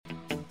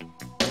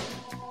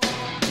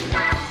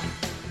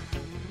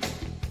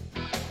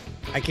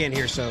I can't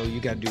hear, so you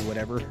got to do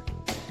whatever.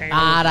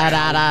 Da da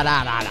da da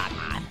da da da.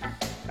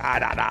 Da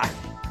da da.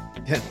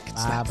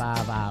 Ba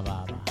ba ba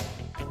ba ba.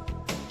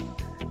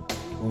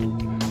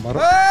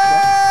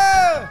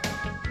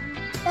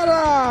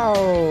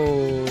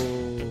 Hello.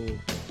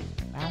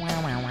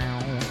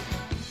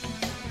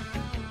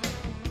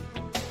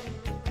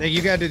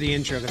 You got to do the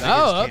intro.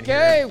 Oh,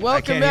 okay.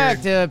 Welcome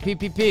back to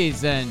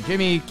PPPs. And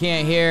Jimmy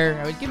can't hear.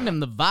 I was giving him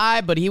the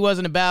vibe, but he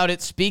wasn't about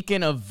it.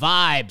 Speaking of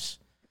vibes,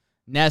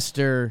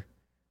 Nestor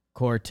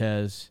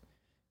Cortes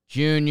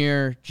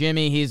Jr.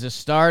 Jimmy, he's a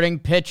starting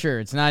pitcher.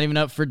 It's not even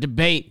up for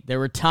debate. There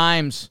were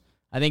times,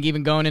 I think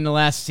even going into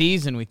last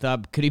season, we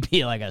thought, could he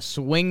be like a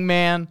swing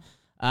man?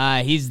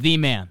 He's the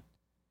man.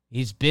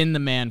 He's been the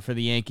man for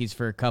the Yankees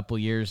for a couple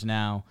years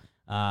now.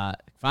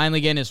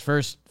 Finally getting his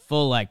first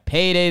full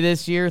payday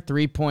this year,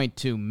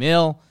 $3.2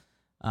 million.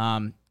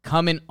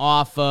 Coming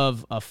off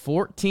of a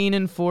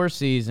 14-4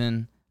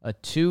 season, a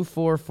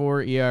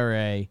 2.44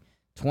 ERA,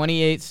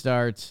 28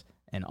 starts,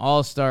 an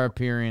All-Star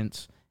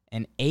appearance,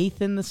 and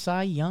 8th in the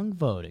Cy Young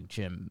voting,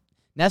 Jim.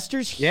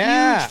 Nestor's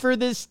huge for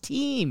this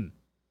team.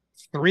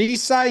 3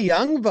 Cy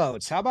Young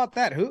votes. How about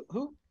that?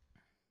 Who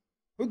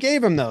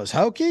gave him those?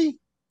 Hokie?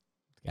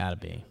 Gotta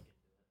be.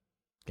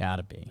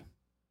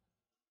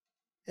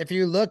 If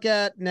you look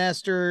at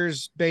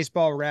Nestor's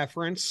baseball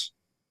reference,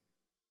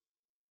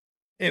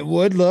 it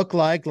would look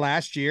like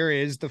last year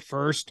is the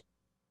first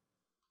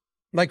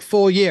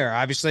full year.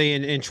 Obviously,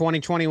 in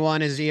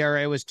 2021, his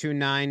ERA was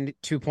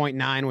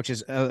 2.9, which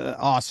is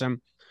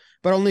awesome,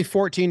 but only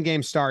 14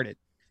 games started.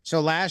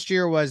 So last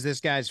year was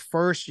this guy's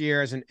first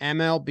year as an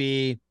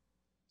MLB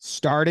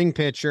starting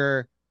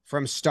pitcher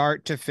from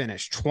start to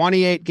finish.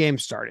 28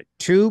 games started,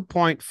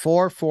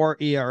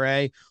 2.44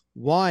 ERA,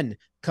 1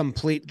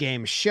 complete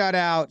game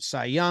shutout,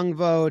 Cy Young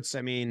votes.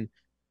 I mean,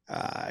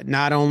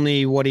 not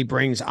only what he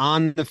brings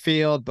on the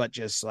field, but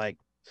just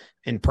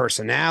in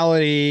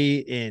personality,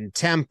 in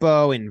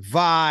tempo, in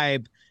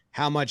vibe,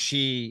 how much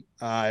he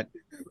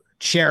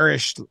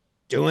cherished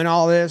doing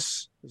all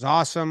this. It was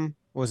awesome.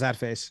 What was that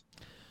face?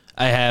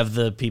 I have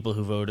the people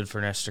who voted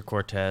for Nestor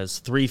Cortes.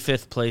 3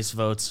 fifth-place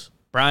votes: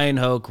 Brian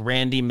Hoke,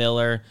 Randy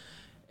Miller,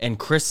 and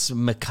Chris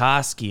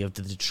McCoskey of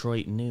the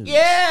Detroit News.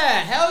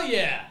 Yeah, hell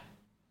yeah.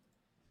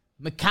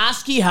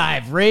 McCoskey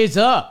Hive, raise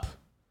up.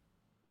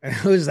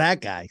 Who's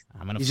that guy?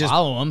 I'm going to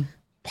follow him.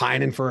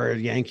 Pining for a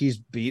Yankees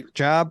beat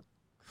job.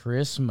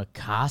 Chris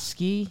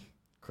McCoskey?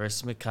 I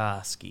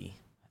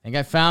think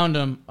I found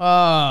him.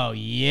 Oh,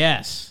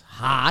 yes.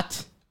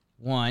 Hot.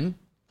 1.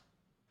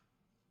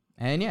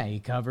 And yeah,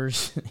 he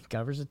covers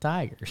the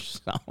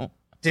Tigers. So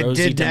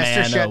Did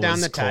Nestor shut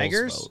down the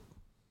Tigers? Vote.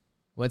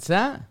 What's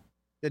that?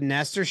 Did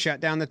Nestor shut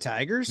down the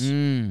Tigers?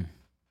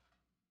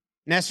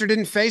 Nestor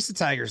didn't face the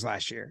Tigers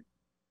last year.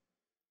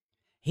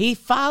 He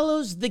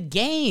follows the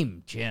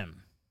game,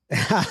 Jim.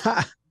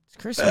 It's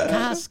Chris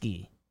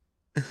McCoskey.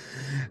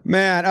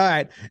 Man, all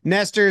right.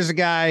 Nestor's a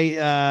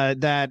guy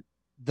that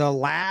the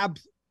lab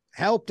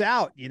helped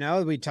out. You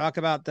know, we talk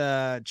about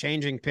the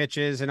changing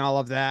pitches and all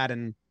of that,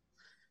 and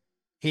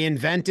he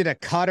invented a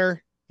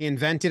cutter. He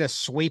invented a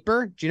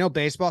sweeper. Do you know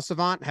Baseball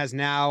Savant has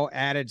now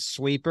added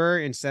sweeper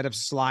instead of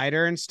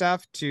slider and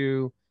stuff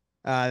to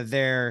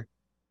their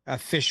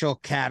official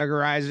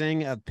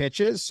categorizing of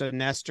pitches? So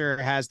Nestor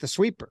has the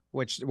sweeper,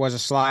 which was a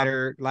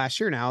slider last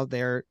year. Now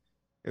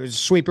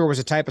sweeper was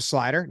a type of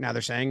slider. Now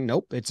they're saying,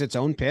 nope, it's its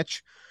own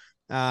pitch.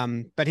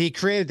 But he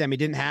created them. He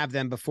didn't have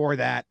them before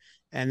that.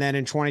 And then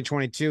in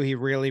 2022, he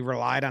really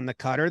relied on the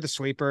cutter, the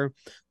sweeper,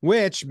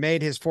 which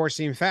made his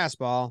 4-seam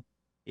fastball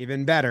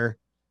even better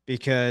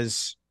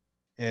because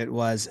it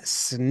was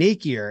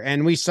sneakier.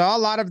 And we saw a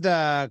lot of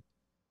the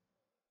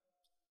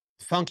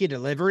funky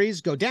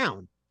deliveries go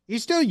down. He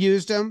still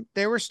used them.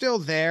 They were still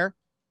there,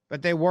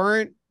 but they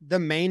weren't the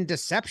main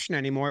deception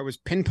anymore. It was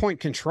pinpoint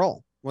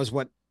control was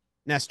what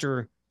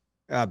Nestor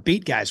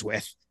beat guys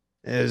with.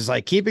 It was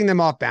keeping them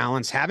off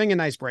balance, having a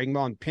nice breaking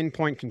ball, and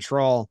pinpoint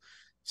control.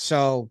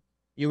 So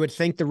you would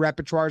think the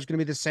repertoire is going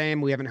to be the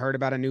same. We haven't heard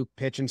about a new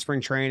pitch in spring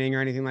training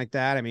or anything like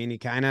that. I mean, he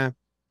kind of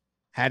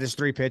had his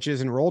 3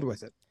 pitches and rolled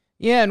with it.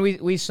 Yeah, and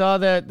we saw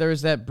that there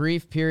was that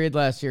brief period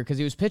last year because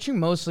he was pitching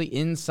mostly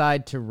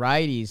inside to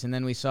righties, and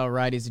then we saw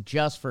righties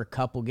adjust for a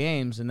couple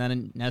games, and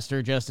then Nestor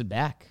adjusted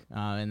back.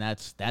 And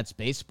that's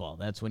baseball.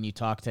 That's when you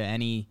talk to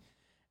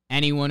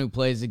anyone who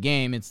plays the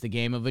game, it's the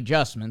game of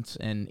adjustments,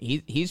 and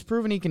he's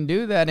proven he can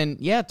do that. And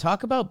yeah,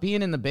 talk about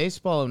being in the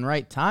baseball in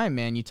right time,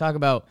 man. You talk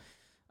about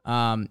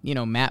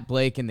Matt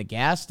Blake in the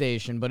gas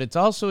station, but it's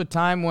also a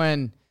time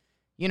when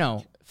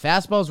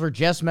fastballs were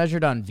just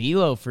measured on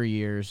velo for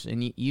years,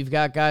 and you've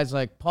got guys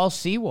like Paul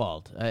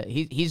Sewald.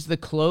 He's the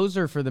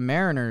closer for the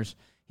Mariners.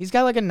 He's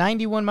got a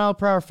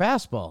 91-mile-per-hour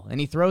fastball, and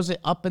he throws it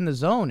up in the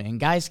zone, and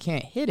guys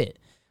can't hit it.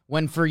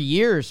 When for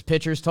years,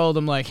 pitchers told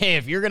him, hey,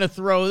 if you're going to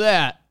throw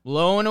that,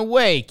 blowing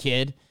away,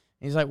 kid.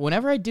 And he's like,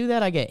 whenever I do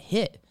that, I get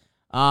hit.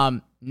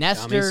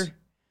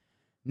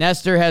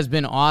 Nestor has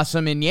been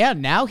awesome, and yeah,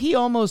 now he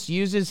almost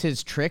uses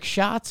his trick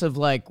shots of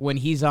when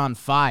he's on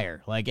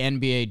fire, like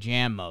NBA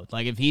Jam mode.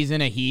 If he's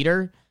in a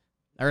heater,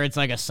 or it's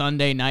like a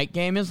Sunday night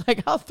game, it's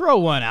like, I'll throw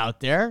one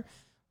out there.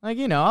 Like,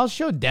 I'll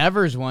show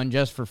Devers one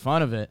just for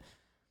fun of it.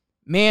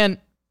 Man,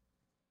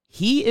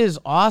 he is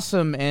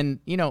awesome. And,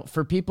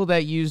 for people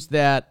that use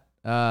that,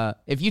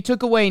 if you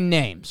took away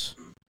names,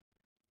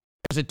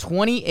 there's a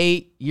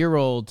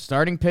 28-year-old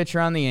starting pitcher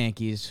on the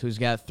Yankees who's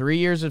got 3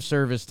 years of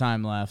service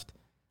time left,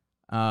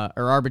 or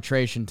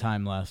arbitration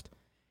time left.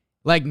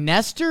 Like,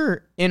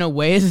 Nestor, in a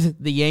way, is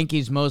the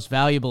Yankees' most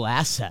valuable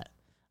asset.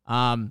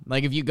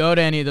 Like, if you go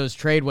to any of those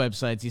trade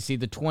websites, you see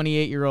the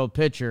 28-year-old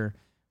pitcher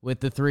with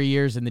the 3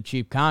 years and the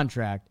cheap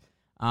contract.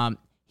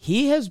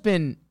 He has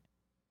been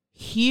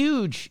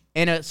huge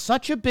and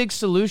such a big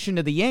solution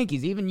to the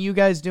Yankees. Even you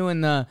guys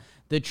doing the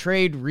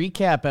trade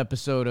recap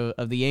episode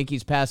of the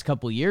Yankees past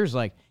couple years,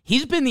 like,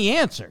 he's been the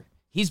answer.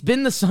 He's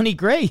been the Sonny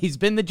Gray. He's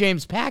been the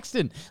James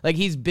Paxton. Like,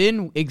 he's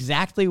been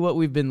exactly what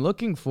we've been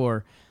looking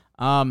for.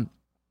 And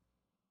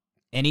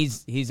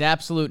he's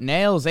absolute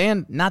nails.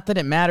 And not that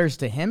it matters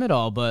to him at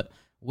all, but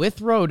with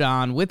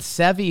Rodon, with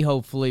Sevy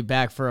hopefully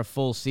back for a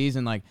full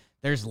season, like,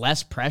 there's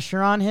less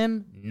pressure on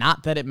him.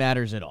 Not that it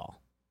matters at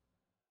all.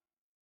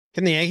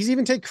 Can the Yankees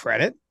even take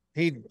credit?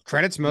 He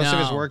credits most of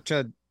his work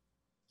to,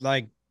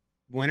 like,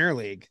 Winter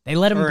League. They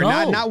let him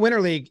go. Not Winter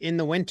League, in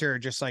the winter,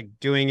 just like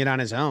doing it on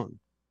his own.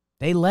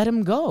 They let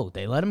him go.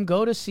 They let him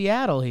go to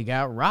Seattle. He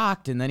got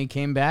rocked, and then he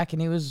came back,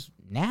 and he was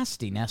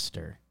nasty,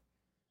 Nestor.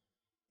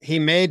 He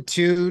made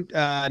 2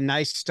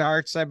 nice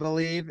starts, I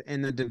believe,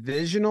 in the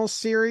divisional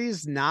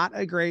series. Not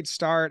a great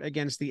start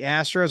against the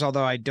Astros,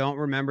 although I don't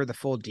remember the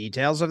full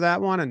details of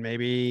that one. And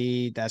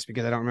maybe that's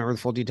because I don't remember the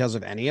full details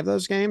of any of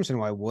those games. And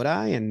why would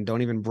I? And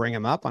don't even bring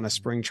him up on a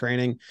spring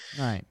training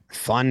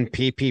fun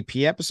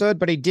PPP episode.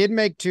 But he did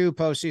make 2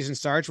 postseason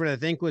starts, which I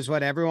think was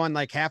what everyone,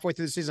 like, halfway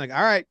through the season, like,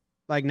 all right,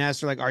 like,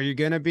 Nestor, like, are you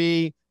going to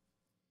be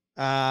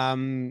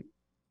El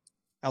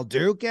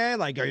Duque?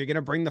 Like, are you going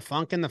to bring the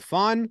funk and the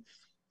fun?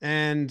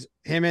 And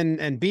him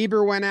and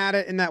Bieber went at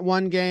it in that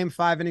one game,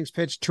 5 innings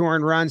pitched, 2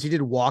 earned runs. He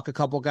did walk a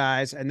couple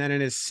guys. And then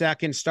in his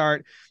second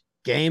start,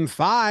 game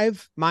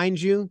 5,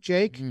 mind you,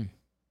 Jake,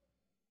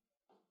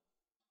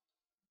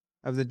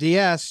 of the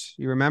DS,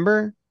 you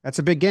remember? That's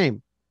a big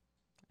game.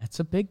 That's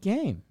a big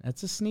game.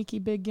 That's a sneaky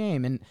big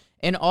game.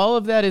 And all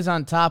of that is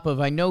on top of,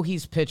 I know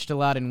he's pitched a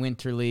lot in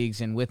winter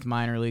leagues and with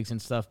minor leagues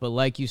and stuff, but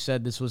like you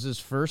said, this was his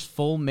first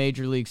full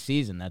major league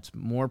season. That's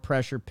more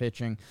pressure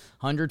pitching,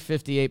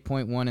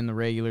 158.1 in the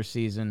regular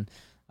season,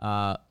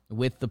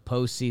 with the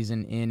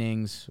postseason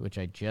innings, which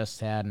I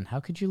just had. And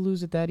how could you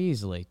lose it that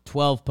easily?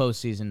 12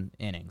 postseason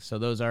innings. So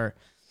those are,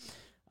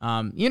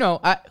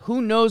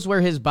 who knows where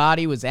his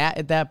body was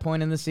at that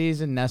point in the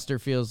season. Nestor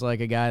feels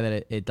like a guy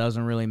that it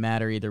doesn't really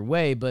matter either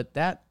way, but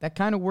that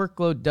kind of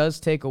workload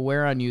does take a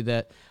wear on you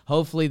that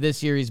hopefully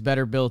this year he's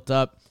better built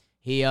up.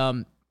 He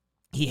had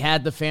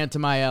the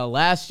Phantom IL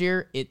last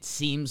year. It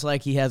seems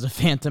like he has a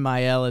Phantom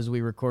IL as we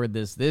record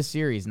this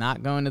year. He's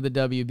not going to the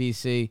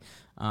WBC.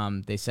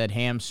 They said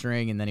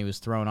hamstring, and then he was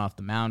thrown off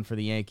the mound for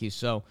the Yankees.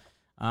 So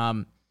I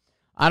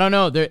don't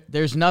know.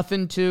 There's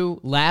nothing to.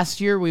 Last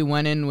year we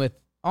went in with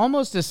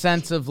almost a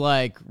sense of,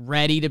 like,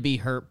 ready to be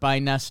hurt by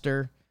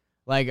Nestor.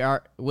 Like,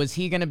 was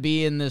he going to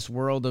be in this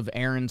world of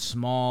Aaron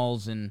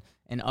Smalls and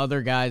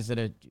other guys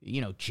that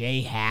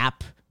Jay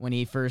Happ when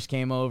he first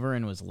came over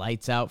and was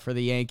lights out for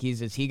the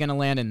Yankees? Is he going to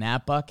land in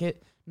that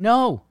bucket?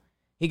 No.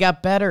 He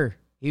got better.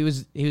 He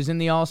was in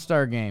the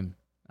All-Star game.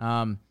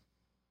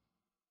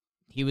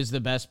 He was the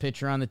best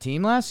pitcher on the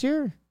team last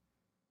year?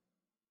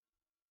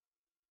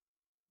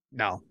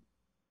 No.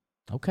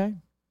 Okay.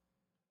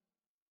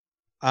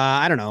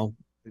 I don't know.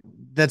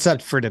 That's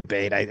up for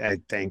debate, I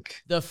think.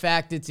 The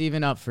fact it's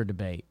even up for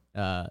debate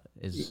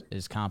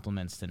is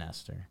compliments to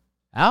Nestor.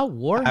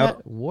 War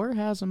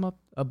has him up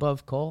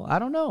above Cole. I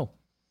don't know.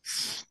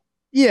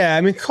 Yeah,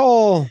 I mean,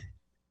 Cole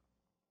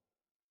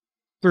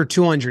threw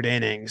 200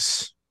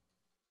 innings.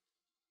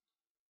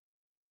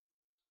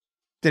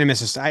 Didn't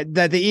miss a side.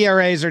 The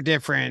ERAs are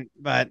different,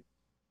 but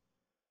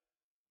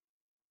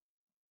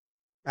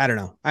I don't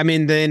know. I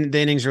mean, the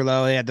innings are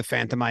low. They had the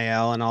Phantom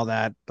IL and all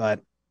that,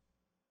 but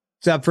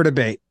it's up for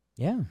debate.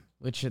 Yeah,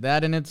 which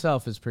that in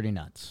itself is pretty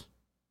nuts.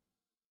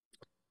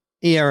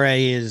 ERA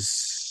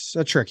is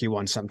a tricky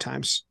one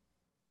sometimes.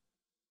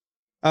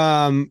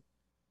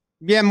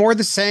 Yeah, more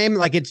the same.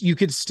 Like,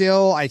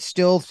 I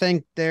still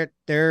think there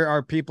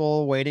are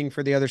people waiting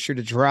for the other shoe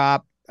to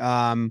drop.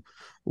 People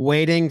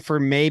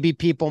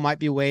might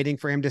be waiting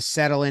for him to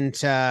settle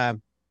into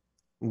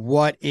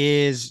what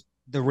is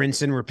the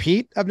rinse and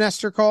repeat of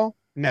Nestor Cortes.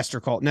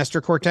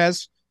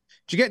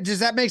 Does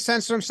that make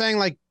sense what I'm saying?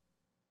 Like,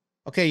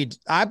 okay,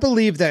 I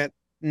believe that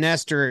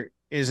Nestor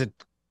is a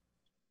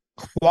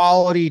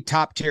quality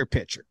top tier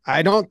pitcher.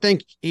 I don't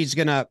think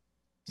the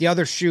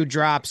other shoe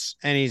drops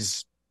and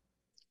he's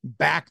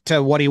back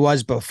to what he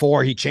was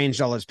before he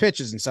changed all his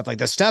pitches and stuff. Like,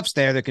 the stuff's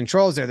there, the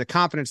control's there, the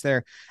confidence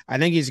there. I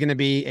think he's going to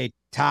be a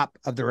top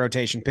of the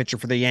rotation pitcher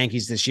for the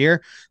Yankees this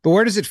year. But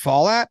where does it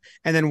fall at?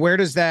 And then where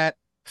does that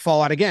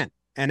fall out again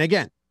and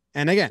again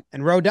and again?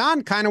 And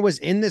Rodon kind of was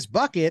in this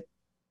bucket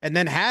and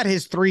then had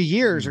his 3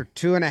 years or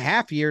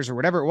 2.5 years or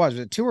whatever it was.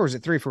 Was it 2 or was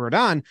it 3 for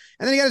Rodon? And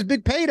then he got his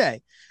big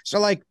payday. So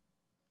like,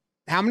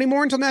 how many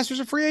more until Nestor's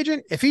a free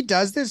agent? If he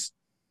does this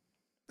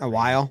a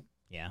while.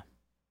 Yeah.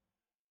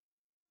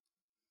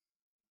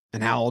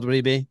 And how old would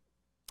he be?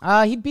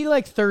 He'd be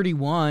like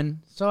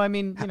 31. So, I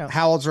mean, you know.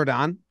 How old's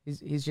Rodon?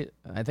 He's just,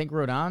 I think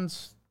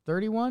Rodon's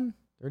 31,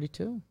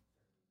 32,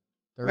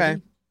 30.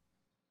 Okay.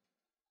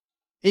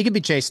 He could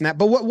be chasing that.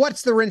 But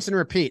what's the rinse and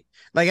repeat?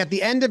 Like at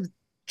the end of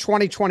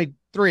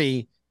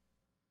 2023,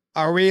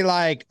 are we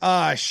like,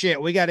 oh,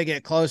 shit, we got to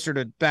get closer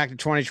to back to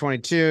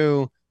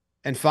 2022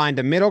 and find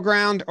a middle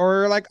ground?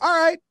 Or like,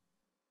 all right,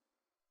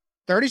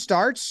 30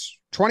 starts,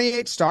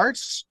 28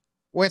 starts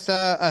with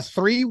a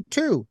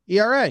 3.2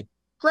 ERA.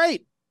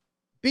 Great.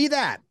 Be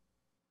that.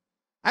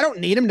 I don't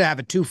need him to have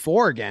a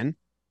 2.4 again.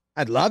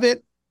 I'd love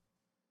it.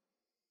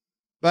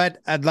 But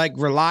I'd like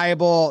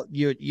reliable.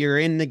 You're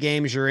in the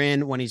games you're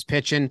in when he's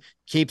pitching,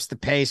 keeps the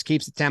pace,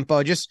 keeps the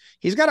tempo. Just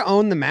he's got to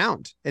own the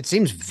mound. It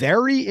seems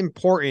very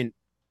important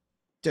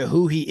to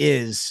who he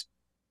is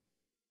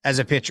as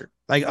a pitcher.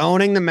 Like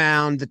owning the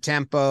mound, the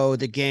tempo,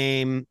 the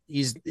game.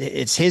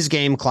 It's his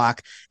game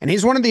clock. And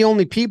he's one of the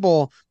only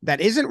people that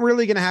isn't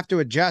really going to have to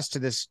adjust to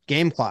this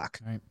game clock.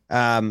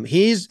 Right.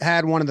 He's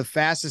had one of the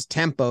fastest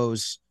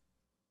tempos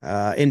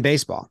in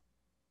baseball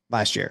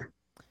last year.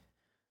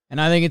 And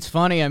I think it's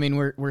funny. I mean,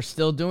 we're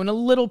still doing a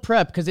little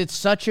prep because it's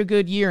such a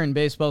good year in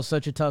baseball,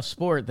 such a tough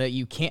sport that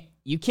you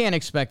can't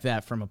expect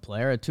that from a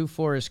player. A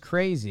 2.4 is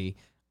crazy.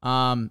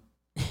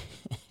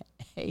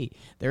 Hey,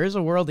 there is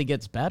a world he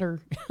gets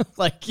better.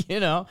 Like, you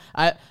know,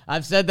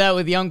 I've said that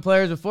with young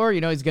players before.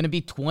 You know, he's going to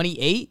be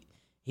 28.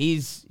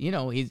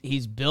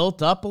 He's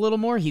built up a little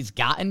more. He's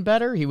gotten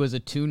better. He was a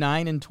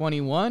 2.9 in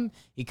 21.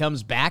 He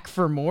comes back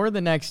for more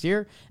the next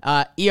year.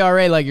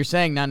 ERA, like you're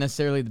saying, not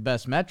necessarily the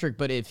best metric,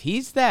 but if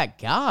he's that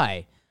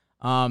guy,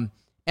 and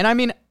I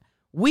mean,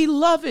 we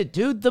love it,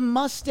 dude. The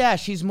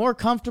mustache. He's more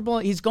comfortable.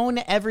 He's going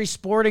to every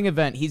sporting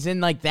event. He's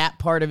in like that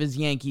part of his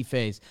Yankee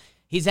phase.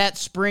 He's at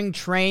spring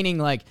training,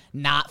 like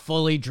not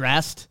fully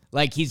dressed.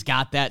 Like he's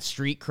got that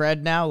street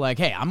cred now. Like,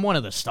 hey, I'm one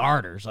of the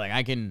starters. Like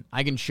I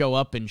can show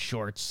up in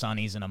shorts,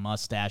 sunnies, and a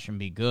mustache and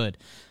be good.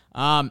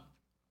 Yeah,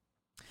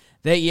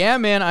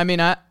 man. I mean,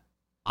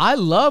 I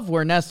love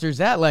where Nestor's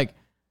at. Like,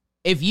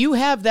 if you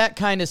have that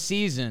kind of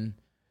season,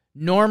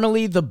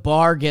 normally the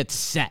bar gets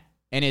set,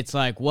 and it's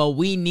like, well,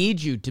 we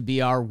need you to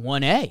be our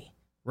 1A,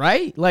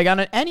 right? Like on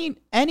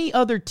any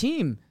other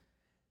team,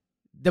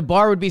 the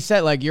bar would be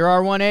set like, you're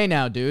our 1A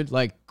now, dude.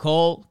 Like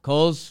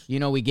Cole's, you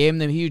know, we gave him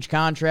the huge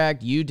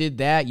contract. You did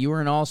that. You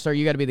were an all-star.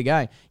 You got to be the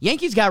guy.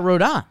 Yankees got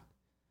Rodon.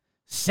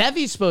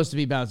 Sevy's supposed to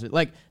be bouncing.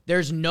 Like,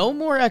 there's no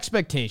more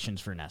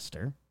expectations for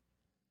Nestor.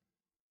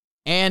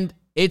 And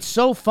it's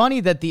so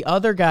funny that the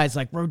other guys,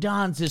 like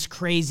Rodon's this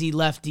crazy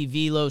lefty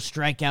velo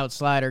strikeout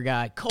slider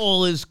guy.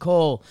 Cole is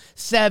Cole.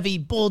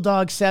 Sevy,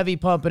 Bulldog Sevy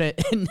pumping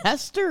it. And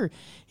Nestor,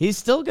 he's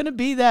still going to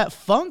be that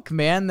funk,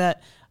 man,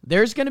 that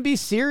there's going to be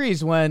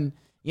series when,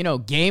 you know,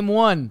 game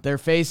one, they're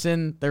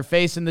facing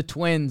the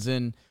Twins,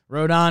 and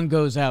Rodon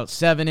goes out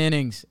 7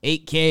 innings,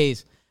 8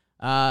 Ks.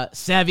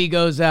 Sevy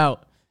goes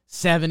out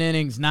 7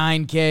 innings,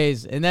 9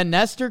 Ks. And then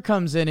Nestor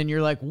comes in, and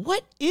you're like,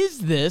 what is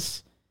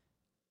this?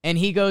 And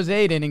he goes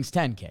 8 innings,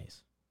 10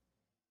 Ks.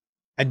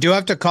 I do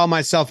have to call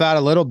myself out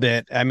a little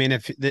bit. I mean,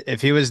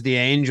 if he was the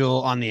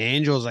Angel on the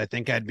Angels, I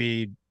think I'd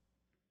be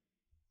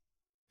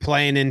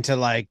playing into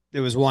like, it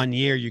was 1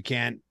 year. You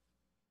can't.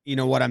 You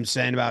know what I'm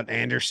saying about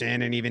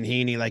Anderson and even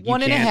Heaney, like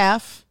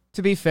 1.5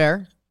 to be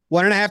fair.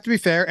 1.5 to be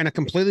fair, and a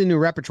completely new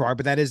repertoire,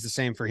 but that is the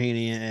same for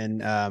Heaney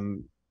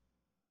and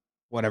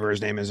whatever his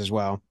name is as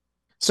well.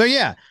 So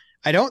yeah,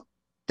 I don't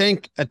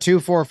think a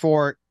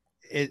 2.44.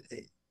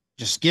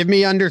 Just give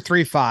me under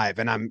 3.5,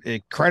 and I'm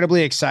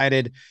incredibly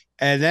excited.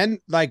 And then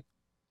like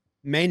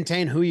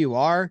maintain who you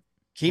are,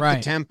 keep the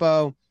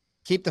tempo,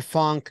 keep the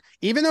funk,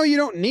 even though you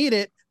don't need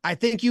it. I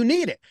think you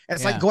need it.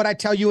 It's like what I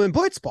tell you in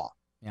blitzball.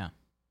 Yeah.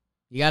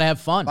 You got to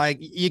have fun. Like,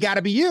 you got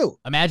to be you.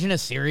 Imagine a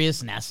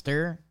serious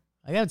Nestor.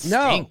 Like, that would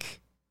stink.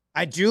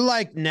 I do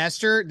like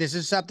Nestor. This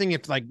is something,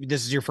 if like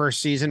this is your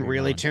first season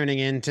really tuning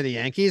into the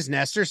Yankees,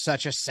 Nestor's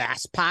such a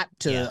sass pot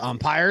to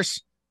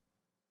umpires.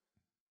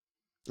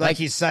 Like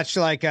he's such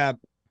like a,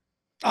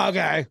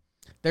 okay.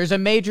 There's a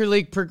major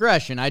league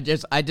progression. I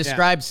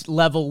described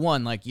level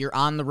 1. Like, you're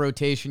on the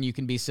rotation. You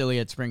can be silly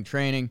at spring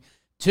training.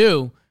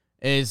 2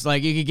 is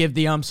like, you could give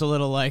the umps a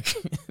little like,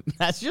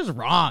 that's just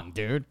wrong,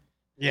 dude.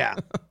 Yeah.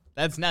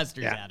 That's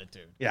Nestor's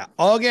attitude. Yeah.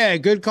 Okay.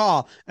 Good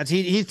call. That's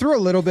he threw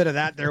a little bit of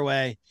that their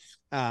way.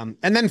 And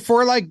then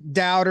for like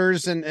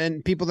doubters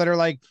and people that are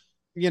like,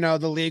 you know,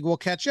 the league will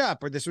catch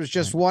up, or this was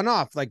just one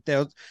off. Like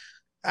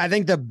I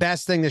think the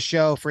best thing to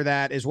show for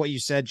that is what you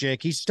said,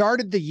 Jake. He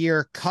started the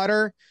year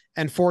cutter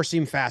and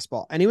 4-seam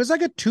fastball, and he was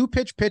like a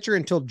 2-pitch pitcher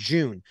until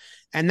June.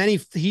 And then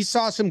he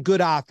saw some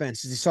good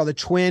offenses. He saw the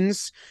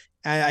Twins,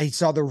 he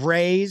saw the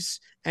Rays,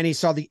 and he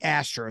saw the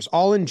Astros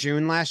all in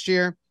June last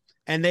year.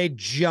 And they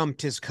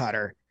jumped his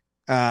cutter.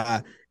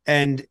 And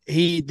and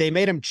they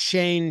made him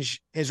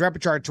change his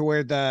repertoire to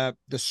where the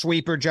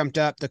sweeper jumped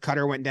up, the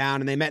cutter went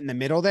down, and they met in the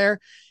middle there.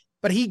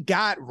 But he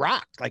got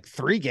rocked like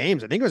 3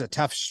 games. I think it was a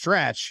tough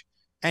stretch,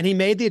 and he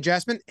made the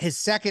adjustment. His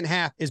second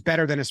half is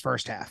better than his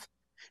first half.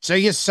 So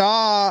you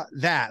saw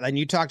that, and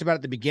you talked about it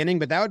at the beginning,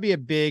 but that would be a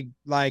big,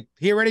 like,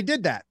 he already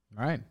did that.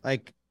 Right.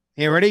 Like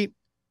he already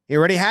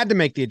had to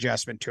make the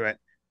adjustment to it.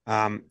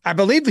 I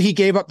believe he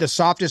gave up the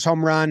softest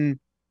home run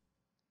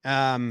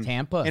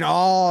Tampa in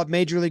all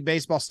Major League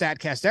Baseball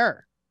StatCast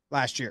era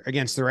last year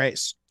against the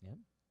Rays. Yep.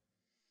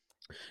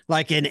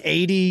 Like an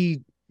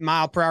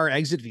 80-mile-per-hour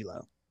exit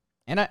velo.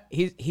 And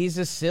he's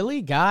a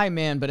silly guy,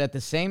 man, but at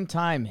the same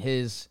time,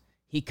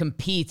 he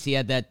competes. He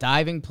had that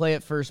diving play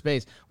at first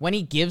base. When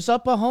he gives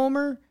up a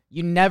homer,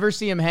 you never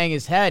see him hang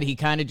his head. He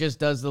kind of just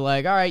does the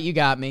like, all right, you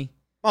got me.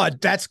 Oh,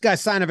 that's a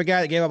sign of a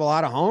guy that gave up a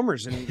lot of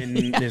homers in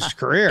Yeah. his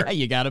career. Yeah,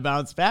 you got to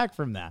bounce back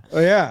from that. Oh,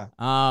 yeah.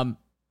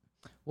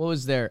 What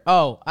was there?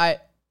 Oh, a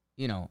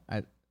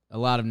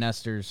lot of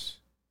nesters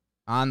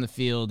on the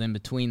field, in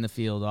between the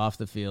field, off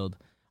the field.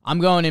 I'm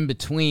going in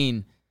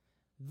between.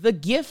 The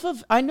gif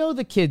of, I know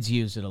the kids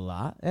use it a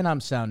lot, and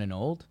I'm sounding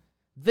old.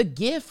 The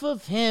gif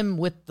of him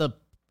with the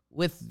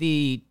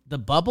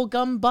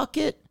bubblegum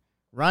bucket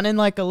running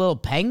like a little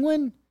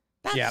penguin.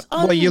 That's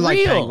unreal. Well, you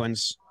like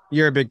penguins.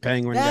 You're a big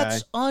penguin guy.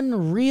 That's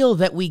unreal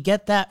that we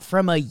get that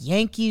from a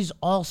Yankees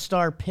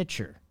all-star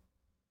pitcher.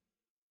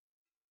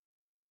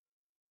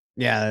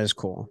 Yeah, that is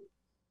cool.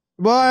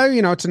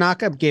 Well,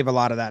 Tanaka gave a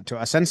lot of that to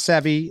us. And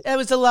Sevi. It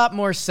was a lot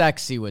more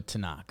sexy with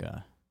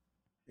Tanaka.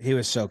 He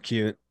was so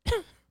cute.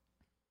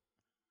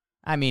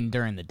 I mean,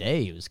 during the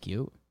day, he was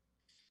cute.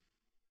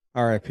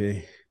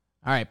 R.I.P.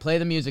 All right, play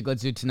the music.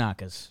 Let's do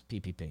Tanaka's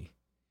PPP.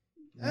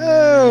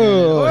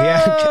 Oh,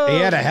 he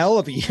had a hell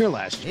of a year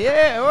last year.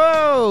 Yeah,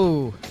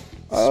 whoa.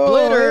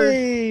 Splitter. Oh,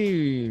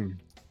 hey.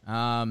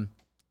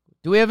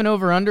 Do we have an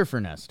over-under for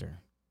Nestor?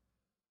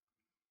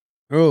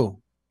 Ooh,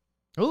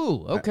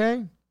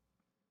 okay.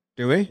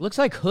 Do we? Looks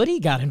like Hoodie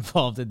got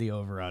involved in the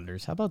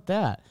over-unders. How about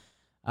that?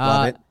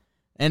 Love it.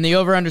 And the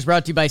over-unders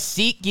brought to you by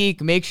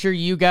SeatGeek. Make sure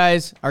you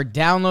guys are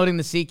downloading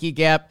the SeatGeek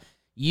app.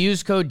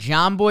 Use code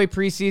JOHNBOY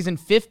preseason,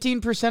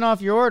 15%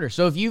 off your order.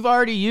 So if you've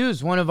already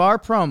used one of our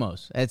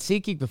promos at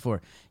SeatGeek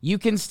before, you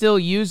can still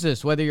use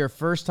this, whether you're a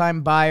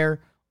first-time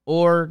buyer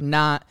or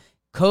not.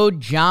 Code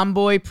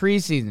JOHNBOY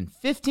preseason,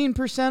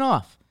 15%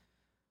 off.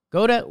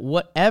 Go to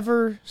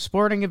whatever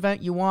sporting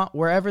event you want,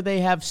 wherever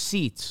they have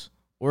seats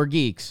or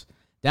geeks.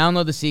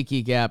 Download the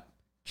SeatGeek app.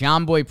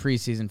 JOHNBOY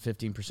preseason,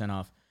 15%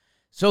 off.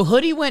 So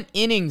Hoodie went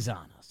innings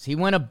on us. He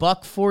went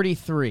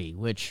 $143,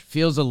 which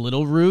feels a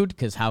little rude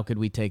because how could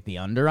we take the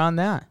under on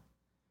that?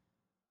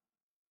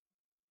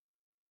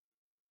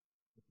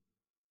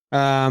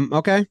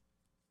 Okay.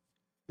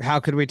 How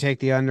could we take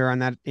the under on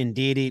that?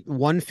 Indeed, he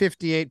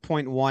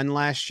 158.1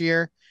 last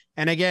year.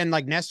 And again,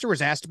 like Nestor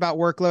was asked about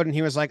workload, and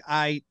he was like,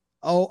 I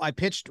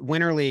pitched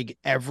Winter League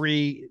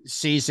every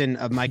season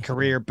of my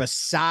career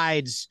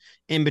besides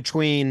in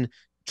between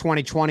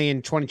 2020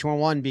 and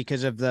 2021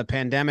 because of the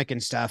pandemic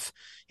and stuff.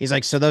 He's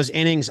like, so those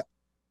innings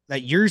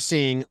that you're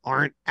seeing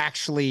aren't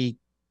actually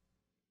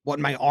what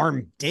my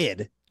arm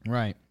did.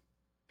 Right.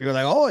 You're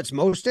like, oh, it's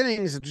most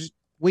innings.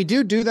 We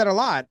do that a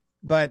lot,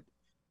 but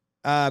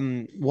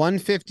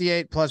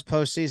 158 plus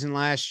postseason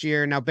last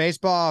year. Now,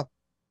 baseball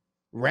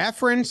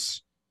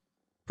reference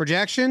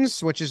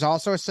projections, which is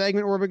also a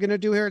segment we're going to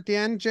do here at the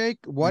end, Jake.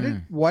 What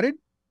did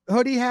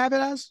Hoodie have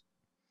it as?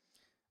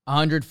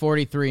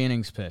 143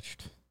 innings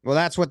pitched. Well,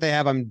 that's what they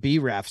have on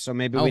BREF, so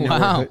maybe we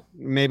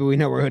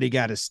know where Hoodie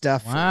got his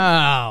stuff from.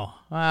 Wow,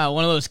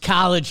 one of those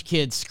college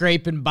kids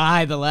scraping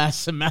by the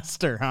last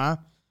semester, huh?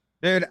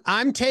 Dude,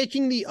 I'm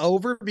taking the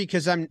over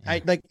because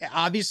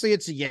obviously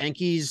it's a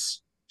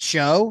Yankees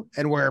show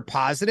and we're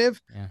positive.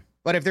 Yeah.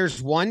 But if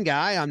there's one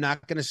guy I'm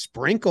not going to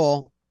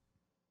sprinkle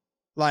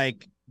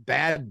like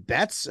bad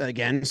bets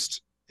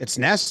against, it's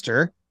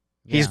Nestor.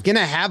 Yeah. He's going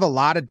to have a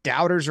lot of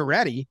doubters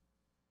already.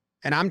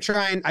 And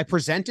I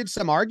presented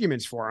some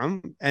arguments for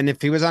him. And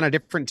if he was on a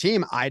different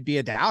team, I'd be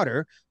a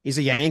doubter. He's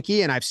a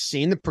Yankee, and I've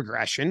seen the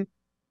progression.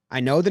 I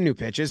know the new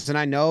pitches, and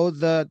I know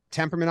the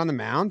temperament on the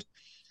mound.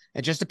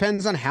 It just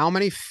depends on how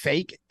many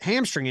fake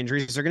hamstring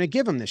injuries they're going to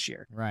give him this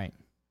year. Right.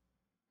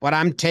 But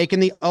I'm taking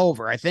the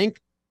over. I think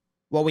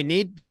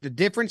the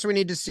difference we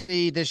need to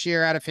see this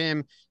year out of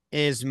him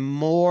is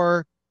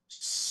more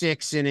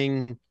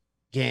 6-inning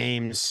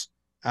games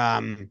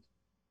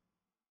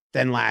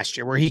than last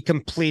year, where he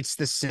completes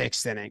the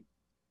 6th inning,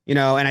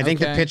 and I think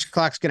the pitch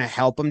clock's going to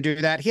help him do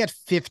that. He had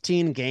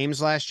 15 games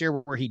last year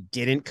where he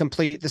didn't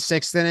complete the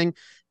 6th inning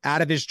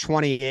out of his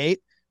 28.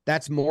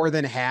 That's more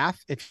than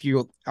half if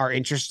you are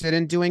interested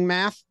in doing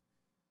math.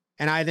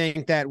 And I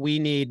think that we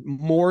need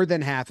more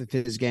than half of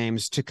his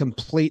games to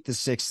complete the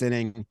 6th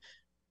inning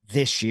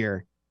this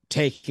year,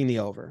 taking the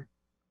over.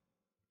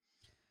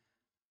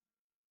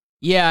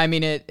 Yeah, I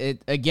mean,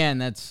 it again,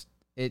 it's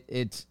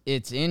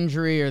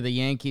injury or the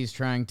Yankees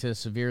trying to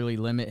severely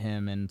limit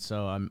him, and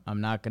so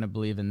I'm not going to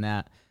believe in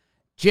that.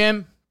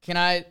 Jim,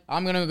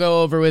 I'm going to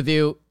go over with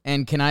you,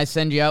 and can I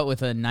send you out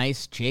with a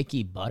nice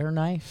Jakey butter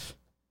knife?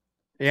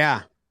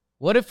 Yeah.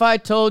 What if I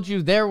told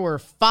you there were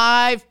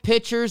 5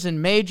 pitchers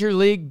in Major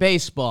League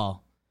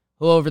Baseball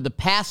who over the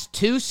past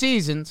 2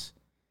 seasons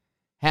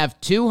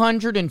have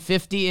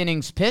 250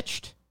 innings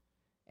pitched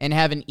and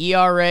have an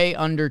ERA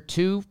under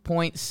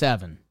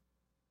 2.7?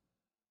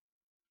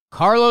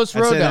 Carlos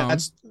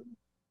Rodon,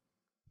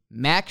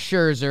 Max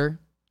Scherzer,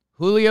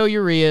 Julio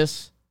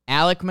Urias,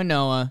 Alek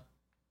Manoah,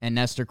 and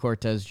Nestor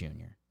Cortez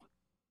Jr.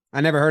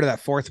 I never heard of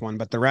that fourth one,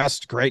 but the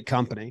rest, great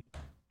company.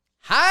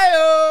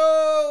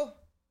 Hi-oh!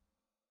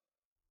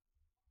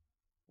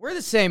 We're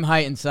the same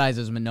height and size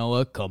as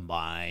Manoah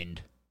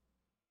combined.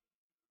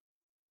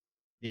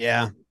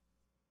 Yeah.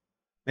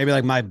 Maybe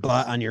like my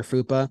butt on your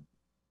fupa.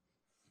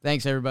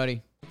 Thanks,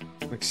 everybody.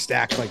 Like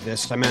stacked like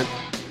this, I meant.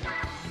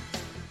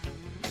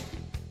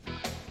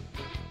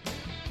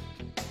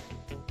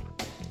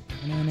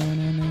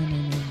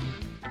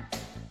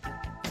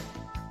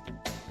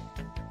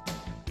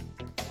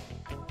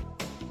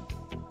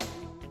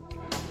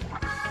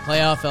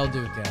 Playoff El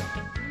Duque.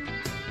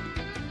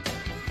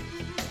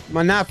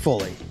 Well, not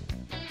fully.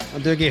 El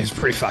Duque is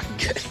pretty fucking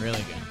good.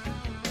 Really good.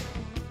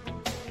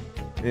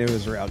 It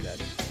was real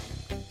good.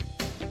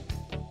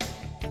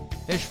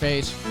 Fish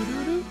face.